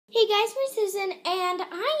Hey guys, I'm Susan, and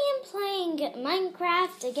I am playing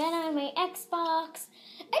Minecraft again on my Xbox.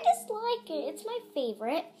 I just like it; it's my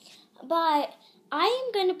favorite. But I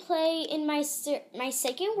am gonna play in my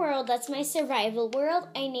second world. That's my survival world.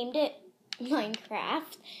 I named it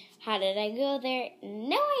Minecraft. How did I go there?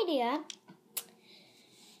 No idea.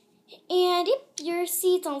 And yep, your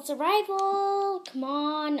seat's on survival. Come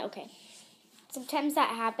on, okay. Sometimes that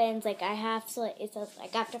happens. Like I have to. It says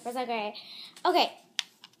like after first. Okay.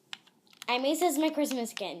 I made this my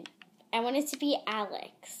Christmas skin. I want it to be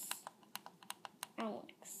Alex.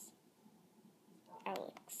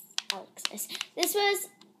 This was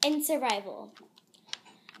in survival.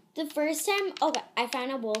 The first time, I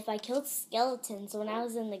found a wolf. I killed skeletons when I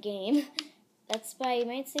was in the game. That's why you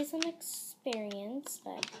might say some experience,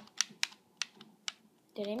 but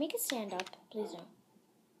did I make it stand up? Please no.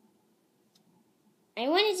 I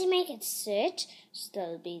wanted to make it sit, so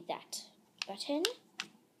that'll be that button.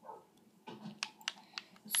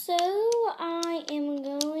 So I am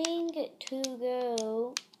going to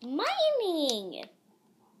go mining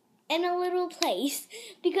in a little place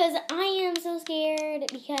because I am so scared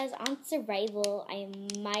because on survival I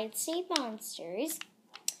might see monsters.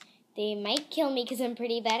 They might kill me because I'm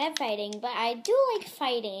pretty bad at fighting, but I do like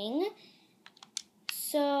fighting.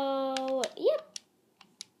 So, yep.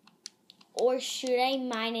 Or should I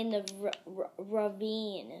mine in the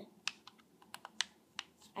ravine?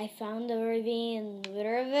 I found the ravine.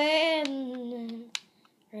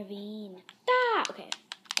 Ravine. Ah! Okay.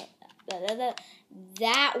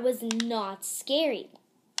 That was not scary.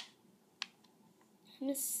 I'm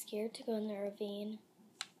just scared to go in the ravine.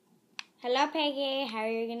 Hello, Peggy. How are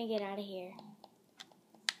you going to get out of here?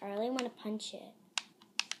 I really want to punch it.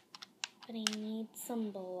 But I need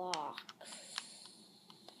some blocks.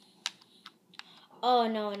 Oh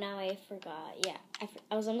no! Now I forgot. Yeah,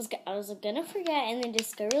 I was gonna forget and then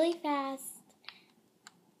just go really fast.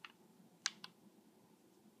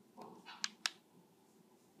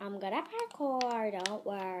 I'm good at parkour. Don't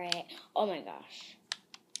worry. Oh my gosh.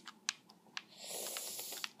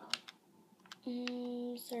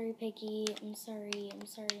 Sorry, Piggy. I'm sorry.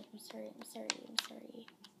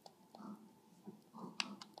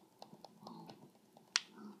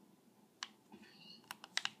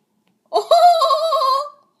 Oh!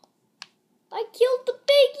 I killed the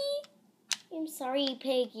piggy. I'm sorry,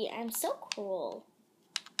 Piggy. I'm so cruel.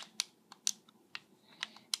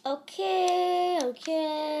 Okay.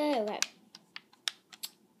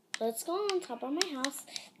 Let's go on top of my house.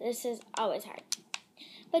 This is always hard.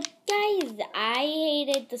 But guys, I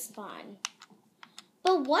hated the spawn.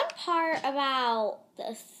 But one part about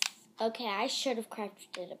this... Okay, I should have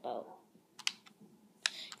crafted a boat.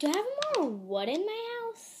 Do I have more wood in my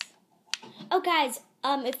house? Oh, guys,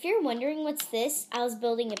 if you're wondering what's this, I was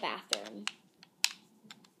building a bathroom.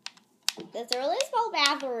 That's a really small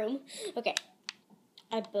bathroom. Okay.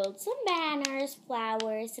 I built some banners,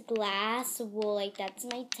 flowers, glass, wool, like that's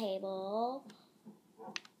my table.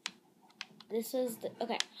 This was the,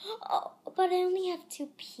 okay. Oh, but I only have 2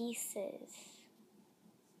 pieces.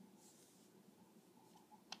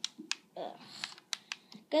 Ugh.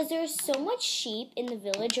 Because there's so much sheep in the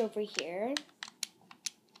village over here.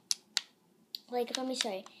 Like, let me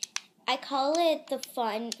show you. I call it the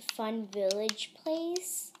fun village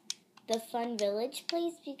place. The fun village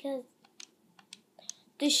place because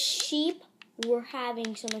the sheep were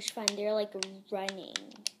having so much fun. They're like running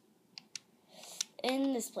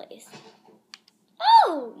in this place.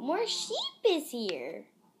 Oh, more sheep is here.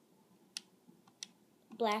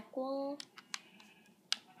 Black wool.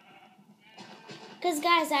 Because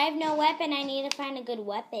guys, I have no weapon. I need to find a good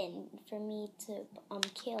weapon for me to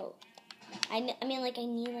kill. I mean, like, I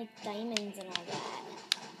need, like, diamonds and all that.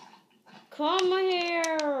 Come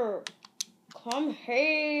here. Come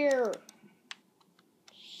here.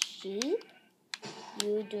 Sheep,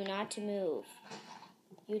 you do not move.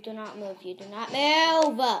 You do not move.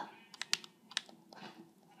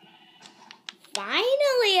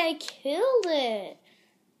 Finally, I killed it.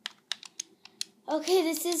 Okay,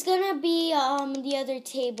 this is gonna be, the other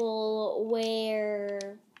table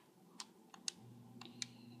where...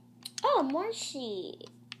 Oh, more sheep.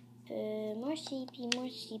 More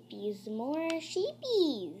sheepies.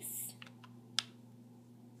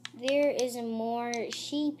 There is more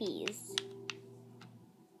sheepies.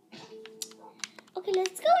 Okay,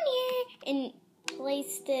 let's go in here and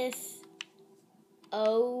place this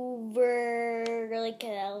over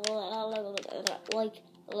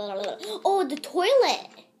oh, the toilet.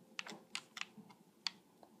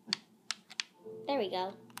 There we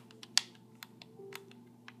go.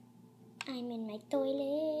 I'm in my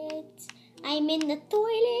toilet. I'm in the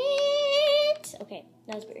toilet. Okay.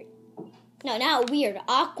 That was weird. No, not weird.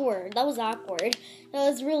 Awkward. That was awkward. That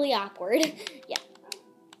was really awkward. Yeah.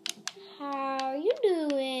 How are you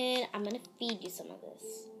doing? I'm gonna feed you some of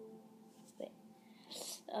this. Wait.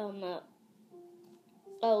 Oh,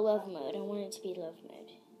 love mode. I want it to be love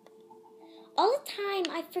mode. All the time,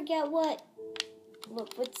 I forget what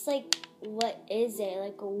is it?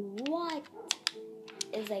 Like, what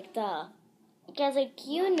is, like, because, like,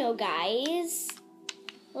 you know, guys,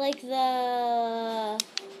 like, I'm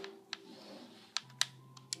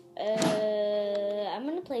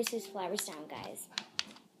gonna place these flowers down, guys.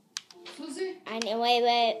 Susie?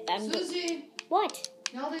 Wait. Susie? What?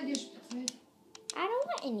 I I don't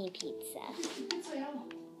want any pizza. Pizza, yalla.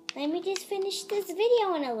 Let me just finish this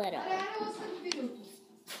video in a little.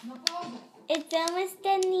 It's almost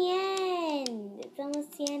in the end. It's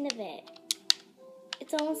almost the end of it.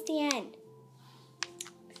 It's almost the end.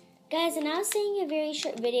 Guys, and I was saying a very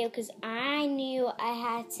short video because I knew I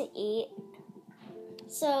had to eat.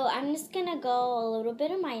 So I'm just going to go a little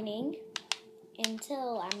bit of mining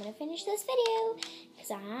until I'm going to finish this video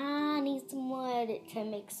because I need some wood to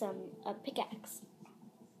make a pickaxe.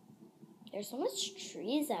 There's so much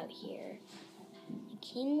trees out here. I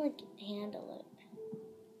can't, like, handle it.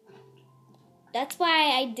 That's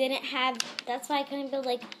why I couldn't build,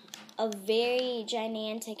 like, a very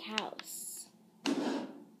gigantic house.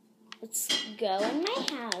 Let's go in my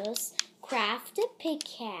house, craft a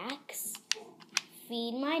pickaxe,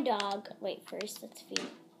 feed my dog. Wait, first let's feed.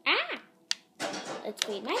 Let's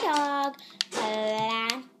feed my dog,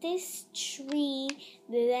 plant this tree,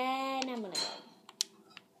 then I'm gonna go.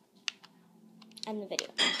 End the video.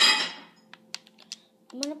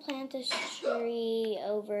 I'm gonna plant this tree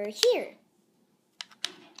over here.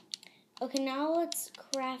 Okay, now let's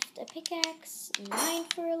craft a pickaxe, mine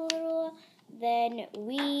for a little, then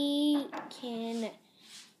we can,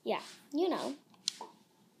 yeah, you know,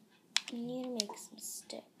 we need to make some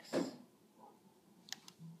sticks.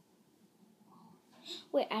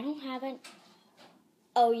 Wait, I don't have it.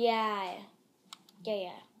 Oh, yeah.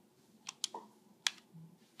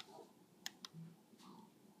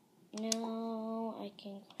 No, I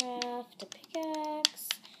can craft a pickaxe.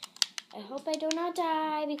 I hope I do not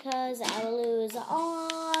die because I will lose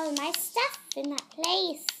all my stuff in that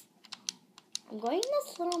place. I'm going in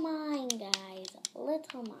this little mine, guys.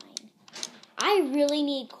 Little mine. I really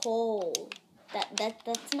need coal.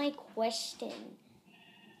 That's my question.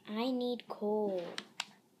 I need coal.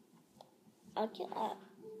 I'll get up.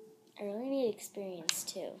 I really need experience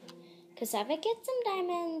too. Because if I get some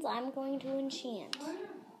diamonds, I'm going to enchant.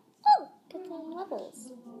 Oh, get some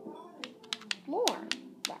levels. More.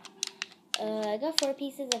 I got 4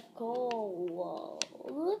 pieces of coal.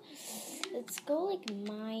 Let's go like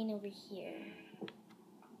mine over here.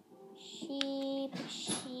 Sheep.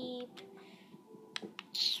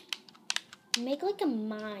 Make like a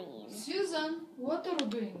mine. Susan, what are you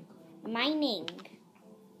doing? Mining.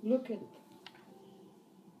 Look at.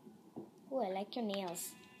 Oh, I like your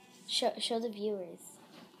nails. Show the viewers.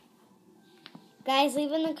 Guys,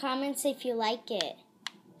 leave in the comments if you like it.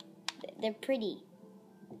 They're pretty.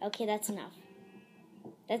 Okay, that's enough.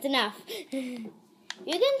 That's enough. You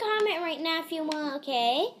can comment right now if you want,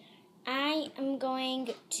 okay? I am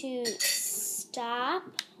going to stop.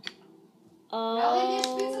 Oh,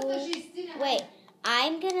 wait.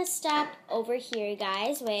 I'm going to stop over here,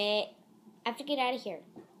 guys. Wait. I have to get out of here.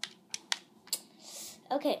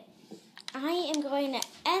 Okay. I am going to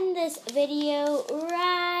end this video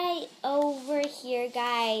right over here,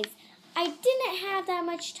 guys. I didn't have that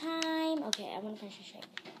much time. Okay, I'm going to punch a sheep.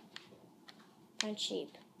 Punch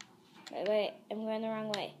sheep. Wait. I'm going the wrong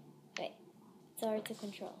way. Wait. It's hard to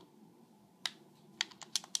control.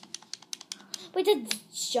 Wait,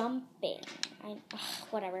 it's jumping.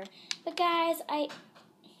 Whatever. But guys,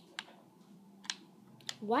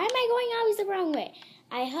 why am I going always the wrong way?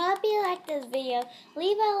 I hope you liked this video.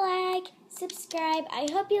 Leave a like, subscribe. I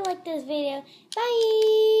hope you liked this video.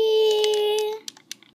 Bye!